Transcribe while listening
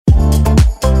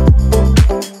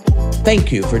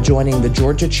Thank you for joining the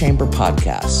Georgia Chamber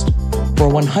Podcast. For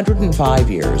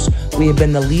 105 years, we have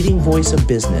been the leading voice of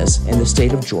business in the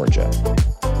state of Georgia.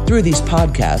 Through these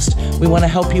podcasts, we want to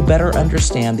help you better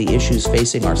understand the issues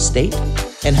facing our state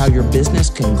and how your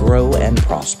business can grow and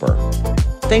prosper.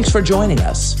 Thanks for joining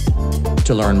us.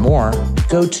 To learn more,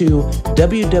 go to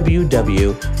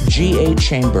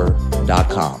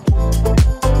www.gachamber.com.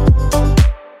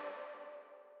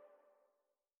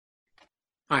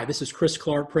 Hi, this is Chris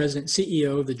Clark, President and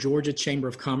CEO of the Georgia Chamber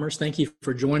of Commerce. Thank you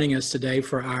for joining us today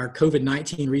for our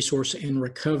COVID-19 Resource and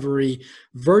Recovery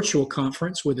virtual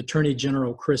conference with Attorney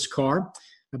General Chris Carr.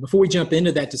 Before we jump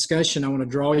into that discussion, I want to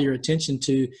draw your attention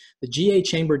to the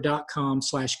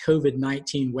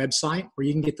gachamber.com/COVID-19 website, where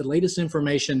you can get the latest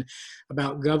information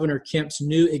about Governor Kemp's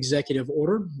new executive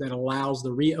order that allows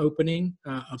the reopening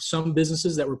of some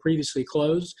businesses that were previously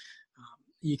closed.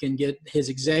 You can get his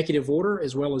executive order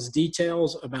as well as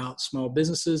details about small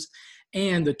businesses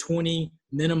and the 20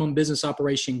 minimum business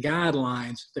operation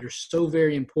guidelines that are so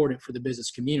very important for the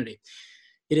business community.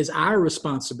 It is our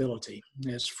responsibility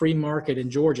as free market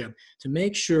in Georgia to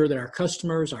make sure that our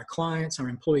customers, our clients, our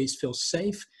employees feel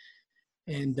safe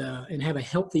and have a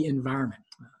healthy environment.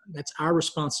 That's our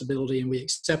responsibility, and we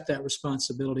accept that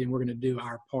responsibility, and we're going to do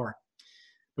our part.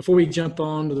 Before we jump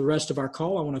on to the rest of our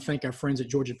call, I want to thank our friends at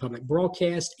Georgia Public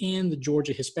Broadcast and the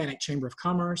Georgia Hispanic Chamber of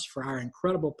Commerce for our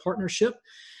incredible partnership.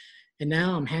 And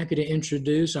now I'm happy to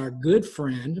introduce our good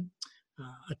friend,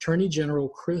 Attorney General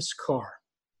Chris Carr,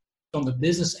 on the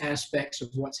business aspects of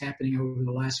what's happening over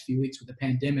the last few weeks with the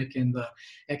pandemic and the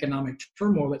economic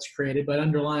turmoil that's created. But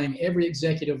underlying every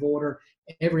executive order,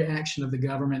 every action of the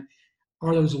government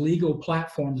are those legal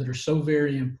platforms that are so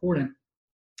very important.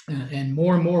 And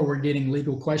more we're getting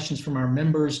legal questions from our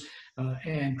members,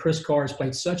 and Chris Carr has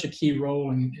played such a key role.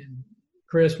 And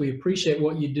Chris, we appreciate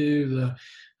what you do. The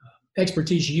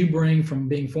expertise you bring from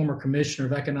being former Commissioner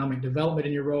of Economic Development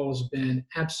in your role has been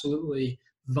absolutely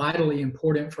vitally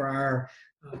important for our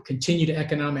continued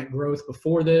economic growth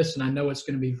before this. And I know it's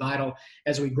going to be vital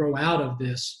as we grow out of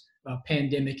this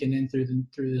pandemic and then through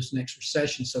this next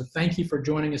recession. So thank you for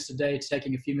joining us today,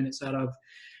 taking a few minutes out of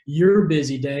your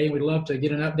busy day. We'd love to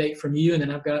get an update from you, and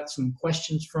then I've got some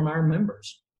questions from our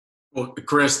members. Well,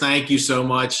 Chris, thank you so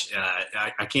much.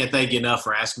 I can't thank you enough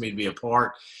for asking me to be a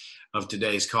part of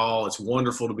today's call. It's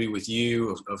wonderful to be with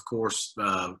you. Of course,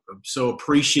 I'm so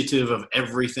appreciative of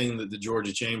everything that the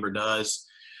Georgia Chamber does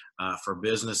for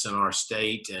business in our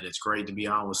state, and it's great to be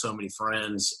on with so many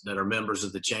friends that are members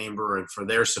of the Chamber and for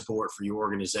their support for your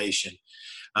organization.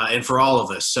 And for all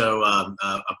of us. So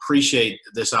appreciate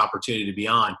this opportunity to be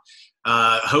on.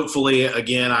 Hopefully,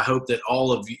 again, I hope that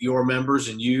all of your members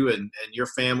and you and your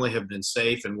family have been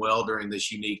safe and well during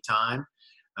this unique time.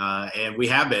 And we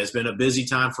have been. It's been a busy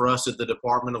time for us at the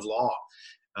Department of Law.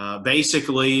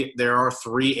 Basically, there are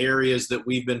three areas that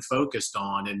we've been focused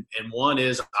on. And one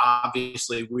is,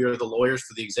 obviously, we are the lawyers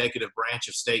for the executive branch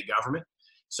of state government.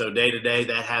 So day to day,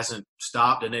 that hasn't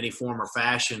stopped in any form or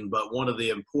fashion. But one of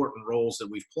the important roles that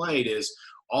we've played is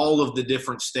all of the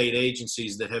different state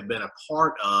agencies that have been a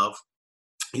part of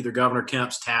either Governor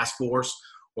Kemp's task force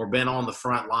or been on the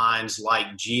front lines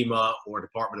like GEMA or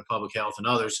Department of Public Health and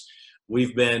others.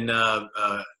 We've been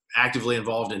actively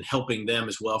involved in helping them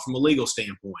as well from a legal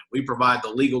standpoint. We provide the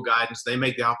legal guidance. They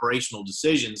make the operational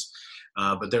decisions.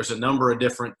 But there's a number of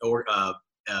different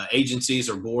agencies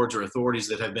or boards or authorities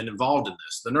that have been involved in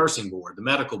this, the nursing board, the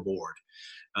medical board,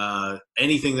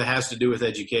 anything that has to do with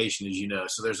education, as you know.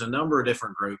 So there's a number of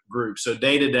different groups. So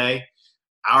day to day,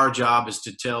 our job is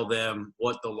to tell them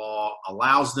what the law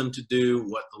allows them to do,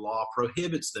 what the law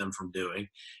prohibits them from doing.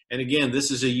 And again, this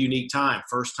is a unique time,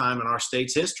 first time in our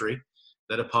state's history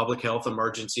that a public health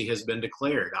emergency has been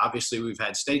declared. Obviously, we've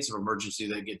had states of emergency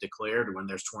that get declared when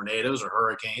there's tornadoes or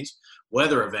hurricanes,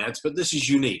 weather events, but this is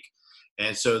unique.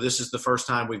 And so this is the first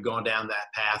time we've gone down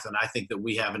that path, and I think that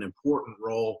we have an important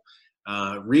role.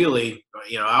 Really,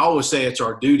 I always say it's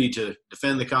our duty to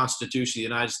defend the Constitution of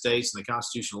the United States and the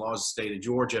constitutional laws of the state of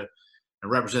Georgia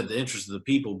and represent the interests of the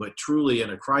people. But truly,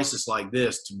 in a crisis like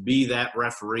this, to be that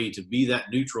referee, to be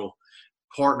that neutral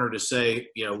partner to say,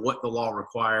 what the law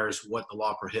requires, what the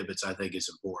law prohibits, I think is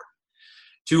important.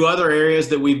 Two other areas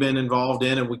that we've been involved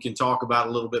in, and we can talk about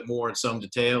a little bit more in some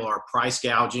detail, are price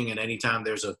gouging. And anytime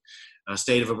there's a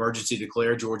state of emergency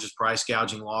declared, Georgia's price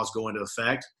gouging laws go into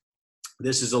effect.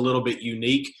 This is a little bit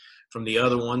unique from the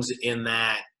other ones in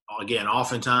that, again,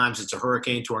 oftentimes it's a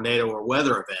hurricane, tornado, or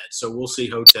weather event. So we'll see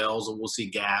hotels and we'll see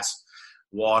gas,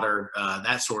 water,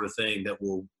 that sort of thing that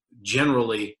will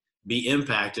generally be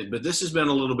impacted. But this has been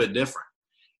a little bit different.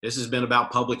 This has been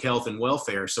about public health and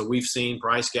welfare. So we've seen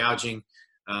price gouging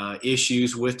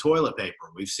issues with toilet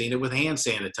paper. We've seen it with hand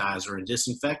sanitizer and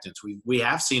disinfectants. We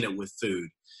have seen it with food,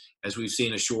 as we've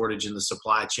seen a shortage in the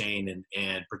supply chain,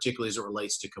 and particularly as it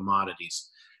relates to commodities.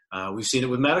 We've seen it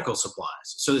with medical supplies.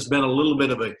 So there's been a little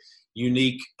bit of a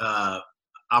unique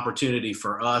opportunity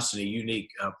for us and a unique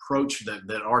approach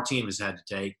that our team has had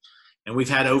to take. And we've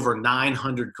had over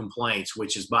 900 complaints,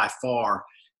 which is by far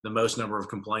the most number of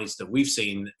complaints that we've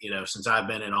seen, since I've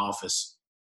been in office,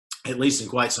 at least in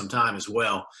quite some time as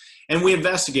well. And we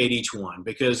investigate each one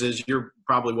because, as you're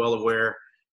probably well aware,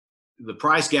 the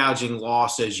price gouging law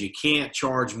says you can't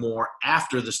charge more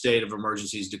after the state of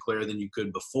emergency is declared than you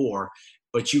could before,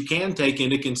 but you can take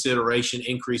into consideration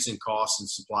increase in costs in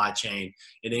supply chain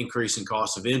and increase in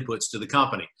costs of inputs to the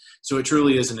company. So it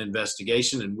truly is an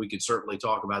investigation, and we could certainly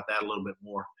talk about that a little bit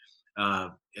more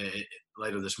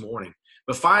later this morning.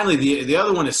 But finally, the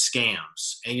other one is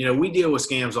scams. And, we deal with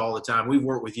scams all the time. We've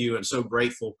worked with you and so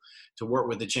grateful to work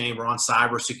with the Chamber on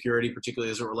cybersecurity,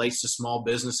 particularly as it relates to small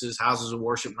businesses, houses of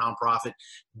worship, nonprofit,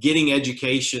 getting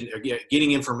education or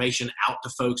getting information out to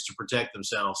folks to protect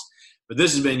themselves. But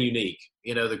this has been unique.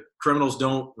 The criminals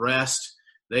don't rest.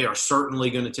 They are certainly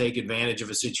going to take advantage of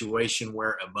a situation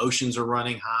where emotions are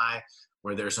running high,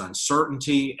 where there's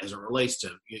uncertainty as it relates to,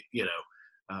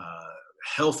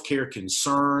 healthcare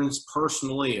concerns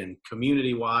personally and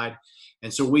community-wide.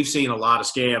 And so we've seen a lot of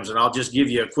scams, and I'll just give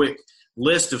you a quick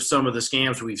list of some of the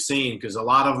scams we've seen, because a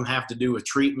lot of them have to do with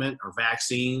treatment or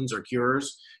vaccines or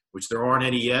cures, which there aren't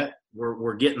any yet.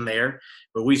 We're getting there.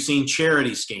 But we've seen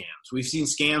charity scams. We've seen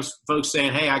scams, folks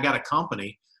saying, hey, I got a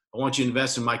company. I want you to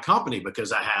invest in my company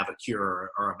because I have a cure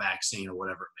or a vaccine or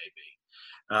whatever it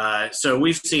may be. So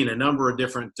we've seen a number of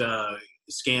different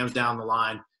scams down the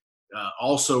line.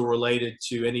 Also related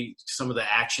to some of the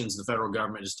actions the federal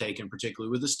government has taken,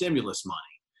 particularly with the stimulus money.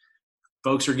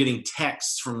 Folks are getting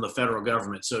texts from the federal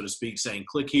government, so to speak, saying,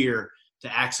 click here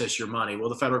to access your money. Well,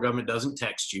 the federal government doesn't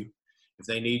text you. If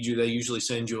they need you, they usually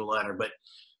send you a letter. But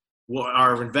what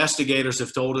our investigators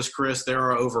have told us, Chris, there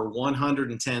are over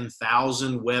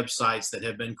 110,000 websites that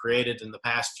have been created in the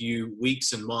past few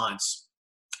weeks and months,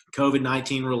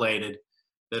 COVID-19 related,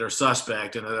 that are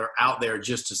suspect and that are out there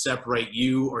just to separate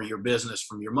you or your business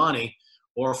from your money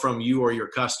or from you or your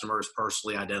customers'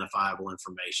 personally identifiable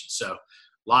information. So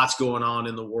lots going on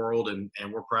in the world, and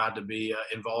we're proud to be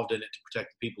involved in it to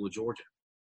protect the people of Georgia.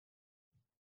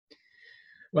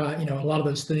 Well, a lot of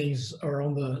those things are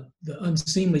on the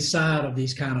unseemly side of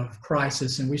these kind of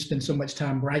crises, and we spend so much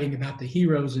time bragging about the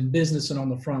heroes in business and on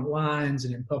the front lines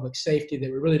and in public safety that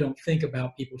we really don't think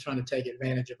about people trying to take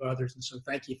advantage of others. And so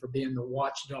thank you for being the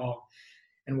watchdog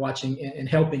and watching and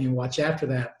helping and watch after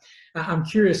that. I'm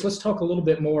curious, let's talk a little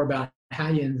bit more about how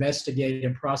you investigate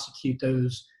and prosecute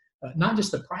those, not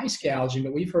just the price gouging,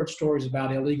 but we've heard stories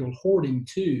about illegal hoarding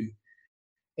too,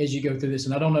 as you go through this.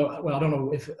 And I don't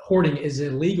know if hoarding is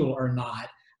illegal or not,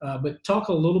 but talk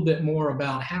a little bit more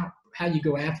about how you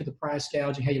go after the price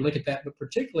gouging, how you look at that, but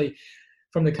particularly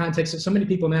from the context that so many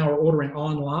people now are ordering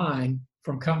online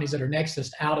from companies that are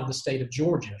nexus out of the state of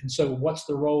Georgia. And so what's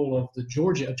the role of the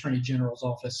Georgia Attorney General's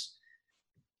office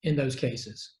in those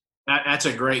cases? That's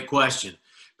a great question,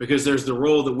 because there's the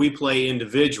role that we play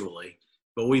individually,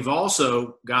 but we've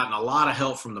also gotten a lot of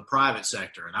help from the private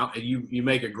sector. And you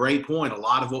make a great point. A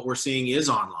lot of what we're seeing is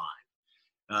online.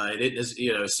 It is,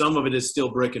 some of it is still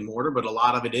brick and mortar, but a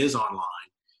lot of it is online.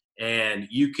 And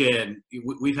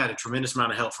we've had a tremendous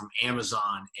amount of help from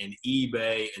Amazon and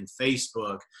eBay and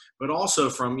Facebook, but also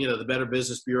from, the Better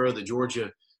Business Bureau, the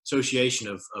Georgia Association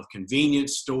of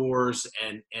Convenience Stores,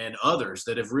 and others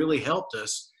that have really helped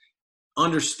us,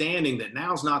 understanding that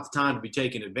now's not the time to be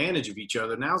taking advantage of each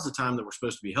other. Now's the time that we're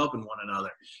supposed to be helping one another.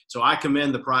 So I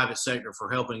commend the private sector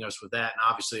for helping us with that, and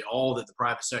obviously all that the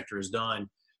private sector has done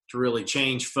to really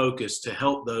change focus to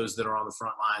help those that are on the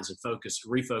front lines and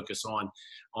refocus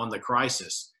on the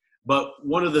crisis. But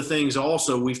one of the things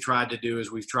also we've tried to do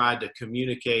is we've tried to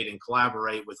communicate and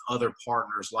collaborate with other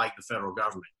partners like the federal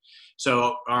government.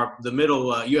 So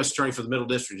the U.S. Attorney for the Middle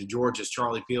District of Georgia is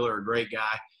Charlie Peeler, a great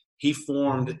guy. He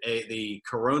formed the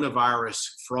coronavirus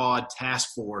fraud task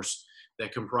force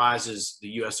that comprises the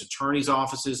U.S. Attorney's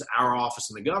offices, our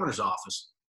office, and the governor's office,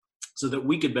 so that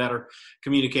we could better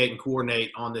communicate and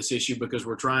coordinate on this issue, because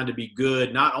we're trying to be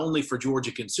good not only for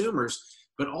Georgia consumers,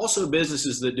 but also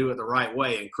businesses that do it the right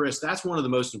way. And Chris, that's one of the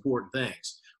most important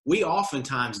things. We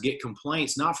oftentimes get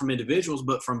complaints not from individuals,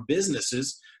 but from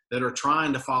businesses that are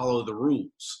trying to follow the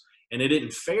rules. And it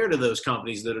isn't fair to those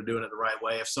companies that are doing it the right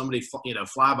way if somebody,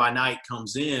 fly by night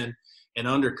comes in and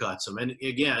undercuts them. And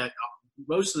again,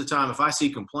 most of the time, if I see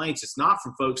complaints, it's not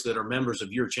from folks that are members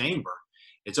of your chamber.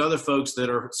 It's other folks that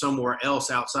are somewhere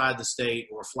else outside the state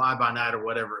or fly by night or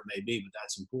whatever it may be, but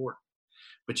that's important.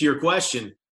 But to your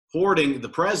question, hoarding, the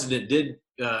president did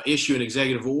issue an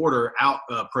executive order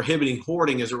prohibiting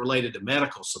hoarding as it related to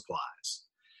medical supplies.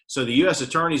 So the U.S.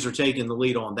 attorneys are taking the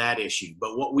lead on that issue.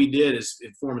 But what we did is,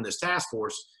 in forming this task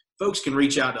force, folks can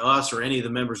reach out to us or any of the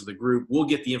members of the group. We'll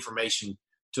get the information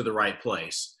to the right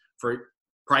place. For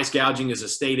price gouging is a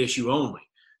state issue only.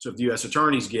 So if the U.S.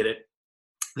 attorneys get it,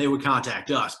 they would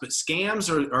contact us. But scams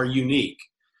are unique.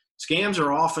 Scams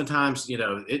are oftentimes,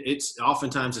 it's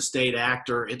oftentimes a state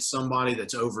actor. It's somebody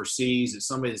that's overseas. It's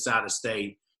somebody that's out of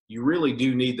state. You really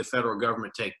do need the federal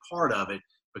government to take part of it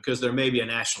because there may be a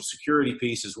national security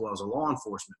piece as well as a law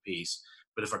enforcement piece.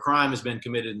 But if a crime has been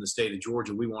committed in the state of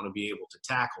Georgia, we want to be able to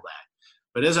tackle that.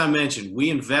 But as I mentioned, we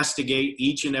investigate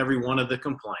each and every one of the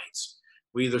complaints.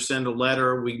 We either send a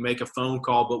letter, we make a phone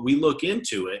call, but we look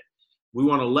into it. We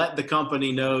want to let the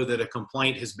company know that a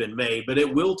complaint has been made, but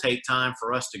it will take time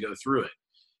for us to go through it.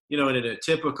 In a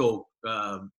typical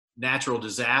natural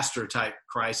disaster type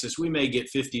crisis, we may get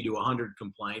 50 to 100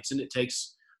 complaints, and it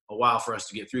takes a while for us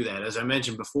to get through that. As I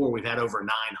mentioned before, we've had over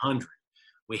 900.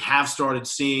 We have started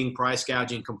seeing price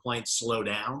gouging complaints slow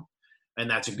down, and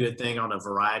that's a good thing on a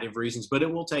variety of reasons, but it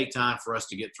will take time for us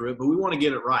to get through it. But we want to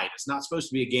get it right. It's not supposed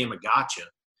to be a game of gotcha.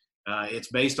 It's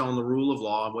based on the rule of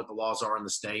law and what the laws are in the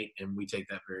state, and we take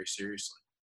that very seriously.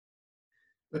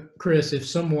 But Chris, if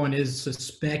someone is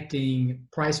suspecting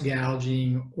price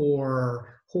gouging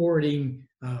or hoarding,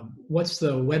 what's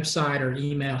the website or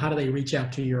email? How do they reach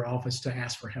out to your office to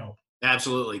ask for help?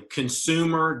 Absolutely.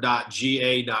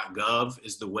 Consumer.ga.gov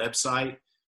is the website.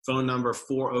 Phone number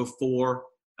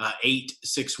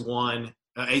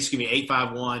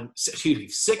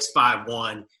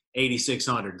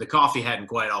 651-8600. The coffee hadn't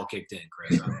quite all kicked in,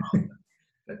 Chris.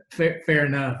 Fair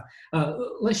enough.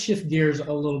 Let's shift gears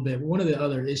a little bit. One of the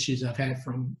other issues I've had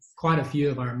from quite a few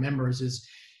of our members is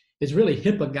really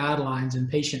HIPAA guidelines and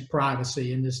patient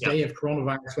privacy in this day of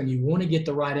coronavirus, when you want to get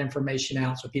the right information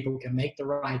out so people can make the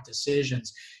right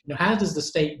decisions. How does the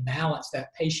state balance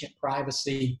that patient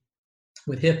privacy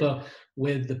with HIPAA,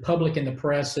 with the public and the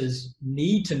press's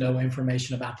need to know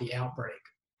information about the outbreak?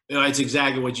 It's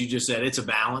exactly what you just said. It's a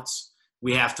balance.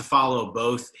 We have to follow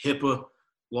both HIPAA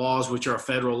laws, which are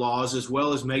federal laws, as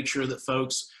well as make sure that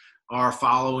folks are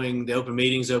following the open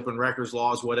meetings, open records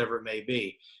laws, whatever it may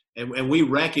be. And we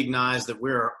recognize that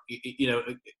we're,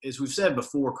 as we've said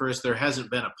before, Chris, there hasn't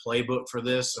been a playbook for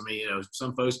this. I mean,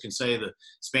 some folks can say the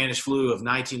Spanish flu of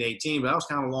 1918, but that was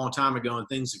kind of a long time ago and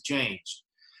things have changed.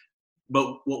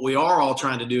 But what we are all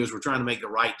trying to do is we're trying to make the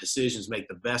right decisions, make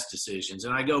the best decisions.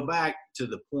 And I go back to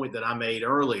the point that I made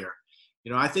earlier.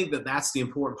 I think that that's the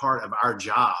important part of our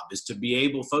job, is to be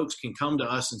able, folks can come to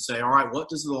us and say, all right, what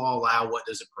does the law allow? What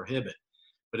does it prohibit?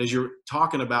 But as you're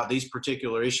talking about these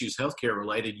particular issues, healthcare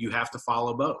related, you have to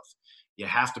follow both. You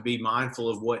have to be mindful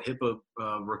of what HIPAA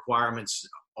requirements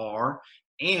are,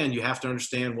 and you have to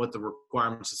understand what the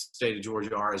requirements of the state of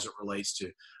Georgia are as it relates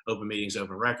to open meetings,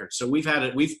 open records. So we've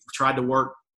tried to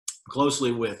work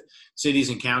closely with cities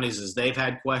and counties as they've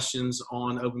had questions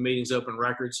on open meetings, open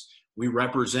records. We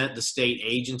represent the state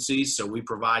agencies, so we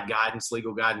provide guidance,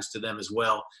 legal guidance to them as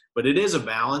well. But it is a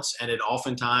balance, and it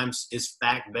oftentimes is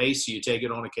fact-based, so you take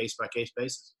it on a case-by-case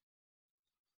basis.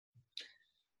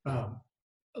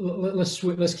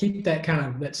 Let's keep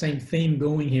that same theme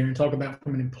going here and talk about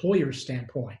from an employer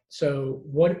standpoint. So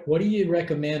what do you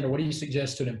recommend, or what do you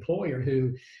suggest to an employer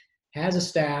who has a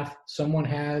staff, someone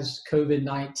has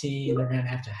COVID-19, they're going to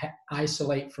have to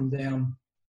isolate from them?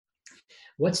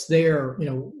 What's their,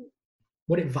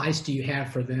 what advice do you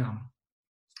have for them?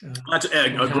 That's a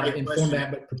great question.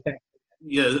 That, but protect.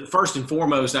 First and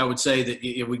foremost, I would say that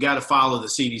we got to follow the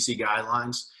CDC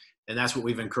guidelines, and that's what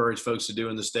we've encouraged folks to do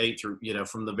in the state through,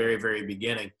 from the very, very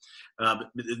beginning.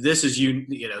 This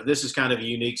is kind of a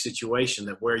unique situation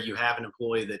that where you have an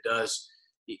employee that does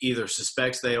either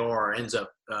suspects they are or ends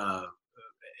up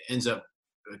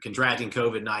contracting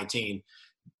COVID-19.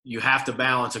 You have to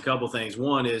balance a couple things.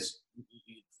 One is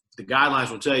the guidelines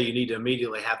will tell you need to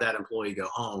immediately have that employee go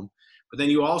home. But then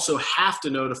you also have to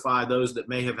notify those that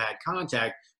may have had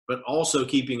contact, but also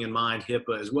keeping in mind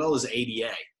HIPAA as well as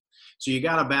ADA. So you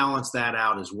got to balance that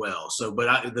out as well. So,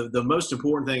 but the most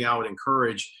important thing I would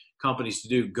encourage companies to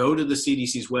do, go to the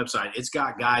CDC's website. It's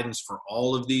got guidance for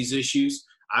all of these issues.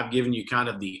 I've given you kind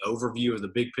of the overview of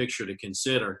the big picture to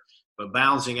consider, but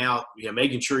balancing out,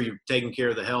 making sure you're taking care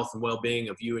of the health and well-being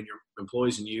of you and your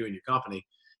employees and you and your company,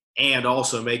 and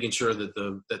also making sure that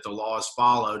the law is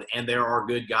followed and there are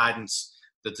good guidance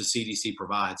that the CDC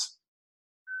provides.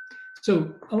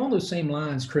 So along those same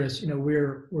lines, Chris,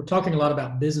 we're talking a lot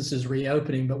about businesses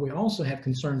reopening, but we also have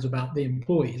concerns about the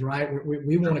employees, right?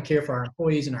 We want to care for our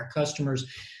employees and our customers.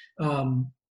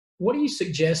 What do you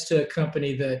suggest to a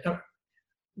company that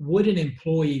would an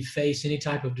employee face any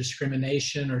type of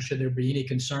discrimination, or should there be any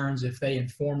concerns if they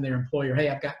inform their employer, hey,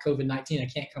 I've got COVID-19, I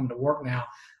can't come to work now?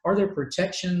 Are there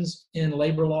protections in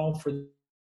labor law for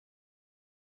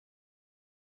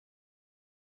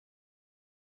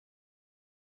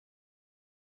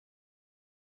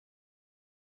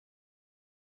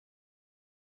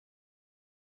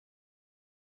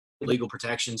legal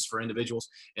protections for individuals?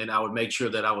 And I would make sure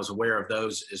that I was aware of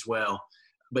those as well.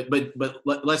 But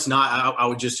let's not. I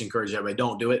would just encourage everybody,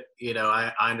 don't do it.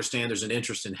 I understand there's an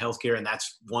interest in healthcare, and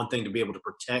that's one thing, to be able to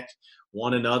protect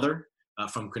one another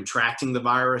from contracting the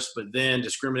virus. But then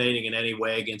discriminating in any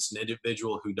way against an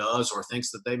individual who does or thinks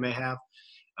that they may have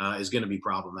is going to be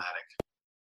problematic.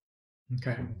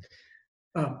 Okay.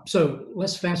 So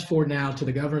let's fast forward now to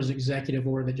the governor's executive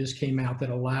order that just came out that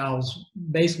allows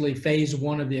basically phase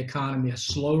one of the economy, a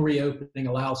slow reopening,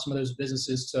 allows some of those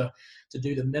businesses to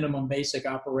do the minimum basic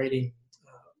operating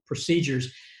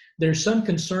procedures. There's some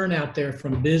concern out there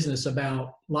from business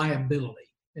about liability.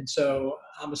 And so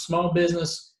I'm a small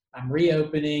business, I'm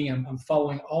reopening, I'm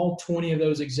following all 20 of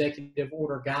those executive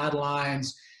order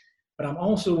guidelines. But I'm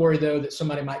also worried, though, that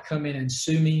somebody might come in and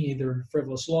sue me, either in a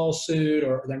frivolous lawsuit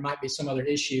or there might be some other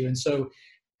issue. And so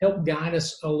help guide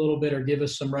us a little bit, or give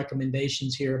us some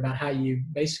recommendations here about how you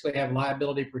basically have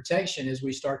liability protection as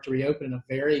we start to reopen in a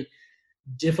very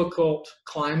difficult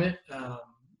climate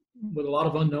with a lot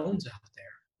of unknowns out there.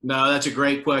 No, that's a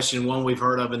great question, one we've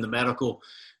heard of in the medical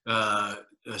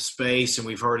space, and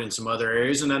we've heard in some other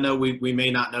areas. And I know we may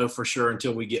not know for sure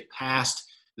until we get past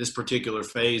this particular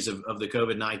phase of the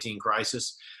COVID-19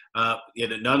 crisis.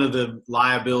 None of the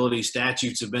liability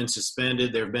statutes have been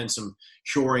suspended. There have been some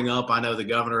shoring up. I know the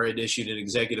governor had issued an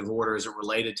executive order as it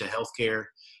related to healthcare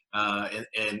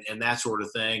and that sort of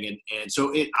thing. And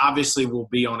so it obviously will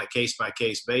be on a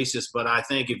case-by-case basis. But I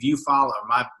think if you follow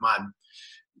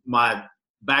my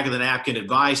back of the napkin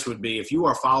advice would be, if you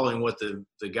are following what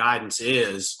the guidance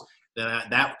is, then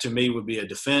that to me would be a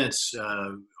defense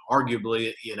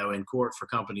arguably, in court for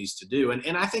companies to do.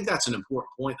 And I think that's an important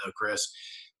point, though, Chris.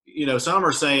 Some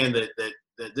are saying that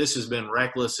this has been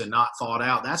reckless and not thought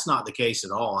out. That's not the case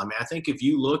at all. I mean, I think if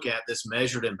you look at this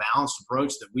measured and balanced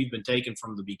approach that we've been taking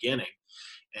from the beginning,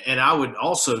 and I would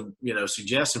also,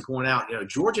 suggest and point out,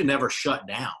 Georgia never shut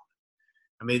down.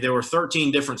 I mean, there were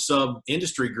 13 different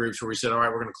sub-industry groups where we said, all right,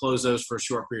 we're going to close those for a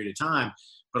short period of time.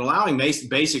 But allowing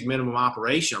basic minimum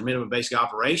operation or minimum basic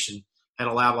operation had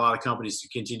allowed a lot of companies to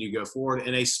continue to go forward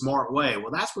in a smart way.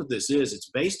 Well, that's what this is. It's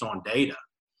based on data,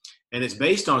 and it's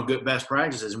based on good best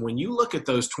practices. And when you look at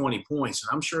those 20 points,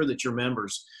 and I'm sure that your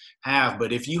members have,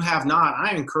 but if you have not,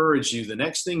 I encourage you, the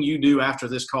next thing you do after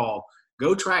this call,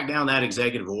 go track down that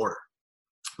executive order.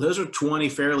 Those are 20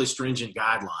 fairly stringent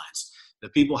guidelines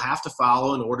that people have to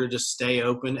follow in order to stay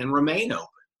open and remain open.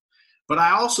 But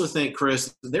I also think,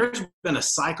 Chris, there's been a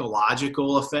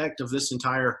psychological effect of this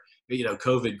entire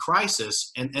COVID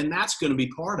crisis, and that's going to be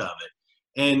part of it.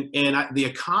 And the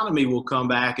economy will come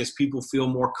back as people feel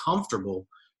more comfortable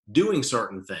doing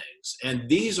certain things. And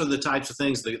these are the types of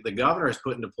things that the governor has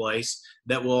put into place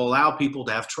that will allow people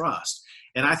to have trust.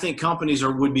 And I think companies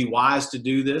would be wise to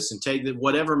do this and take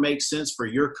whatever makes sense for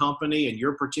your company and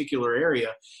your particular area.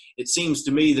 It seems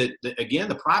to me that again,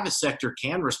 the private sector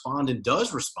can respond and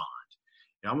does respond.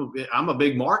 I'm a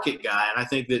big market guy, and I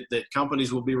think that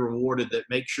companies will be rewarded that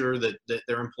make sure that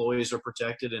their employees are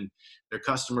protected and their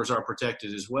customers are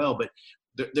protected as well. But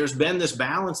there's been this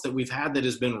balance that we've had that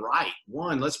has been right.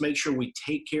 One, let's make sure we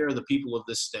take care of the people of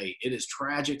this state. It is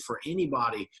tragic for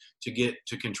anybody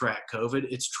to contract COVID.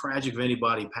 It's tragic if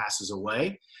anybody passes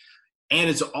away. And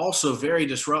it's also very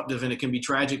disruptive, and it can be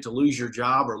tragic to lose your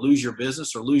job or lose your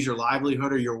business or lose your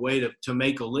livelihood or your way to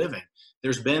make a living.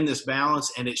 There's been this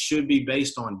balance, and it should be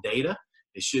based on data.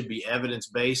 It should be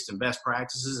evidence-based and best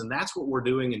practices, and that's what we're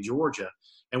doing in Georgia,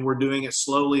 and we're doing it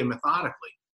slowly and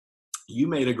methodically. You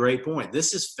made a great point.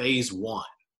 This is phase one.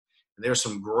 There's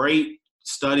some great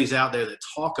studies out there that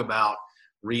talk about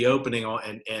reopening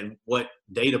and what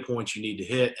data points you need to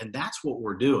hit, and that's what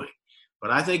we're doing.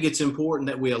 But I think it's important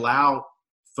that we allow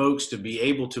folks to be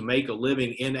able to make a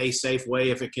living in a safe way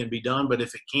if it can be done. But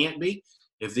if it can't be,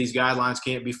 if these guidelines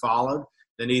can't be followed,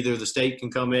 then either the state can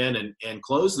come in and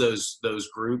close those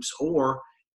groups, or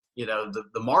the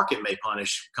market may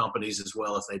punish companies as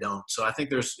well if they don't. So I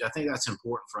think that's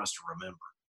important for us to remember.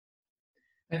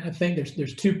 And I think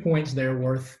there's 2 points there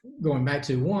worth going back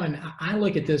to. One, I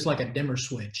look at this like a dimmer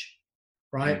switch,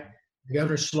 right? The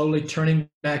governor's slowly turning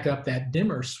back up that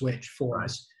dimmer switch for Right.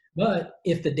 us. But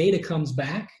if the data comes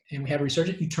back and we have a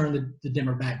resurgence, you turn the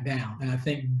dimmer back down. And I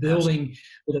think building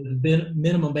with the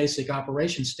minimum basic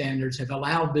operation standards have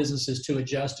allowed businesses to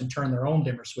adjust and turn their own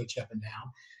dimmer switch up and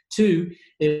down. Two,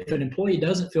 if an employee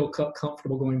doesn't feel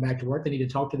comfortable going back to work, they need to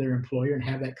talk to their employer and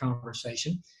have that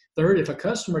conversation. Third, if a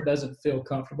customer doesn't feel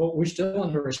comfortable, we're still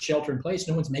under a shelter in place.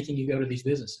 No one's making you go to these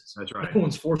businesses. That's right. No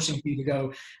one's forcing you to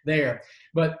go there.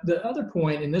 But the other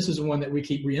point, and this is one that we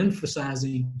keep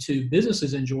reemphasizing to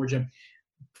businesses in Georgia,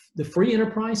 the free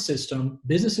enterprise system,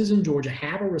 businesses in Georgia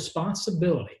have a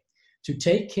responsibility to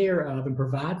take care of and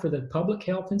provide for the public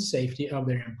health and safety of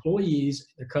their employees,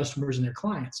 their customers, and their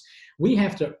clients. We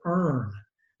have to earn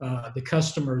the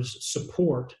customer's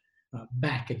support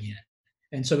back again.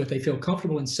 And so if they feel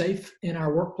comfortable and safe in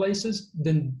our workplaces,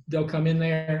 then they'll come in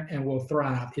there and will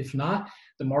thrive. If not,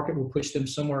 the market will push them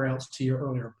somewhere else, to your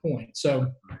earlier point. So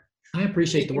I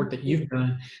appreciate the work that you've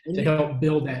done to help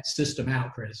build that system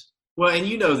out, Chris. Well, and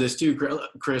you know this too,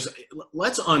 Chris.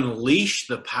 Let's unleash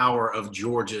the power of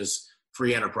Georgia's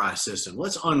free enterprise system.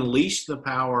 Let's unleash the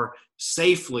power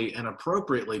safely and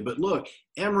appropriately. But look,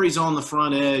 Emory's on the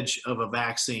front edge of a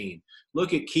vaccine.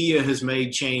 Look at Kia has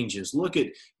made changes. Look at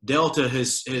Delta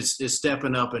is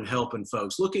stepping up and helping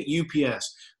folks. Look at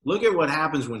UPS. Look at what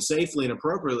happens when safely and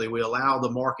appropriately we allow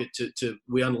the market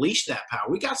we unleash that power.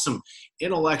 We got some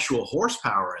intellectual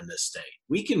horsepower in this state.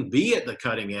 We can be at the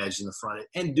cutting edge in the front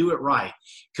end and do it right.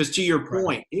 Because to your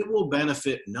point, it will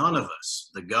benefit none of us,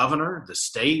 the governor, the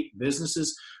state,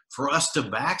 businesses, for us to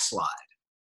backslide.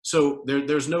 So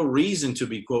there's no reason to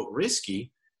be, quote,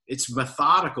 risky. It's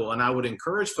methodical, and I would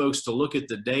encourage folks to look at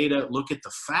the data, look at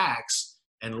the facts,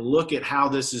 and look at how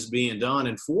this is being done.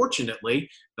 And fortunately,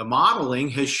 the modeling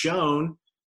has shown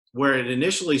where it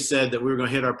initially said that we were going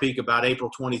to hit our peak about April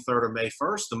 23rd or May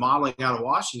 1st. The modeling out of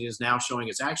Washington is now showing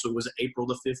it actually was April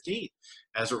the 15th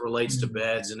as it relates to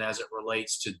beds and as it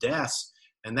relates to deaths.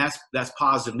 And that's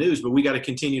positive news, but we got to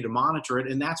continue to monitor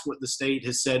it, and that's what the state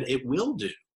has said it will do.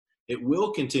 It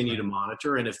will continue to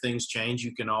monitor, and if things change,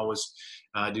 you can always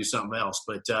do something else.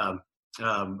 But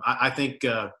I think,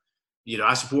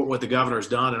 I support what the governor has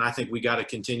done, and I think we got to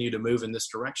continue to move in this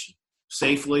direction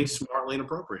safely, smartly, and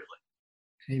appropriately.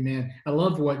 Amen. I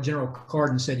love what General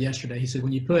Cardin said yesterday. He said,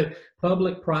 when you put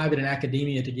public, private, and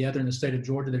academia together in the state of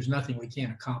Georgia, there's nothing we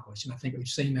can't accomplish. And I think we've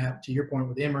seen that, to your point,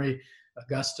 with Emory,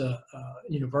 Augusta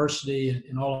University,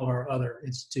 and all of our other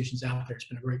institutions out there. It's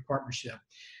been a great partnership.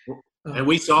 And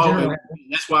we saw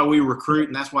that's why we recruit,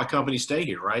 and that's why companies stay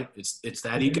here, right? It's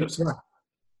that ecosystem.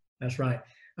 That's right.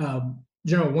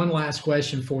 General, one last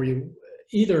question for you.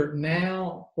 Either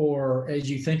now or as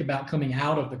you think about coming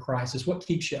out of the crisis, what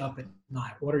keeps you up at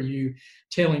night? What are you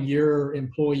telling your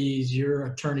employees, your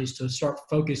attorneys to start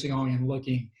focusing on and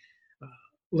looking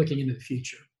into the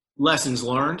future? Lessons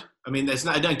learned. I mean, it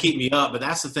doesn't keep me up, but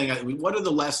that's the thing. What are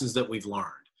the lessons that we've learned?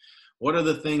 What are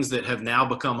the things that have now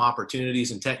become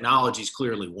opportunities, and technology is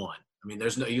clearly one. I mean,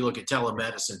 you look at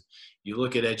telemedicine, you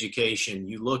look at education,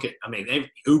 you look at,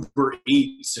 Uber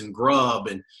Eats and Grubhub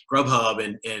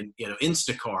and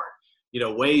Instacart,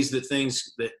 ways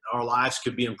that our lives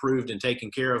could be improved and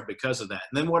taken care of because of that.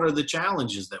 And then what are the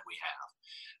challenges that we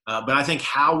have? But I think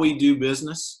how we do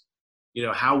business,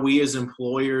 how we as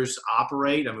employers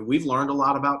operate. I mean, we've learned a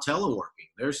lot about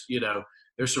teleworking.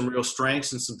 There's some real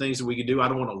strengths and some things that we can do. I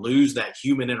don't want to lose that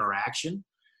human interaction.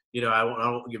 I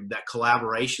don't give that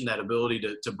collaboration, that ability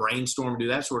to brainstorm, do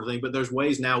that sort of thing. But there's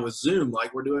ways now with Zoom,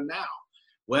 like we're doing now,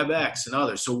 WebEx and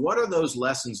others. So what are those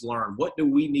lessons learned? What do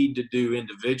we need to do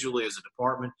individually as a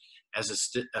department, as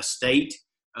a state,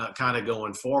 kind of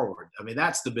going forward? I mean,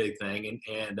 that's the big thing.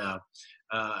 And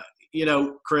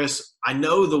Chris, I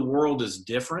know the world is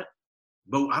different,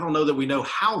 but I don't know that we know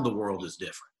how the world is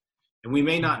different. And we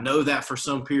may not know that for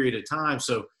some period of time.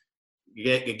 So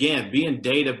again, being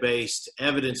data-based,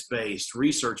 evidence-based,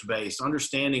 research-based,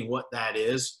 understanding what that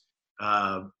is,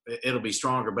 it'll be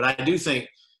stronger. But I do think,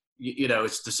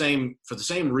 it's the same for the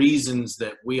same reasons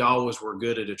that we always were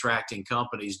good at attracting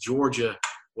companies. Georgia,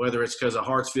 whether it's because of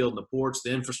Hartsfield and the ports,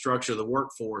 the infrastructure, the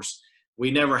workforce, we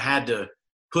never had to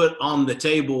put on the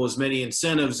table as many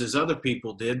incentives as other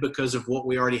people did because of what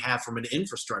we already have from an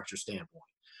infrastructure standpoint.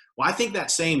 Well, I think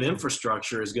that same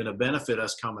infrastructure is going to benefit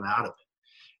us coming out of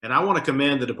it. And I want to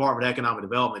commend the Department of Economic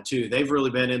Development too. They've really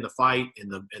been in the fight,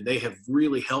 and they have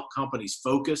really helped companies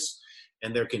focus,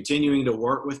 and they're continuing to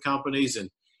work with companies. And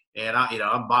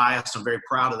I'm biased. I'm very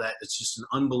proud of that. It's just an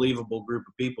unbelievable group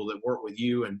of people that work with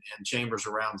you and chambers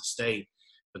around the state.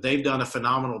 But they've done a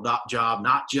phenomenal job,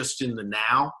 not just in the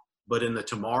now, but in the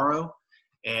tomorrow.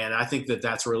 And I think that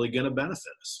that's really going to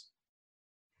benefit us.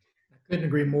 Couldn't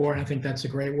agree more. And I think that's a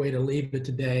great way to leave it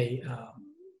today.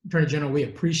 Attorney General, we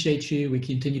appreciate you. We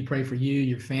continue to pray for you,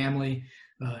 your family,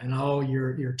 and all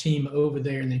your team over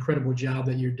there and the incredible job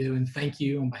that you're doing. Thank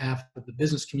you on behalf of the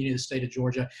business community of the state of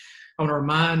Georgia. I want to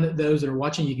remind those that are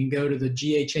watching, you can go to the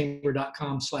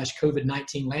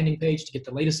gachamber.com/COVID-19 landing page to get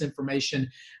the latest information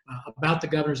about the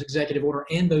governor's executive order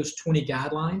and those 20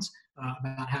 guidelines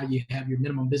about how you have your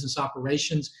minimum business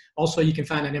operations. Also, you can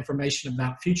find out information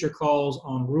about future calls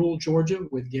on Rural Georgia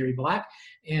with Gary Black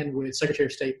and with Secretary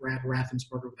of State Brad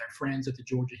Raffensperger with our friends at the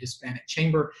Georgia Hispanic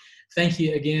Chamber. Thank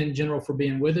you again, General, for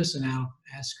being with us, and I'll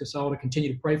ask us all to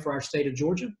continue to pray for our state of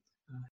Georgia.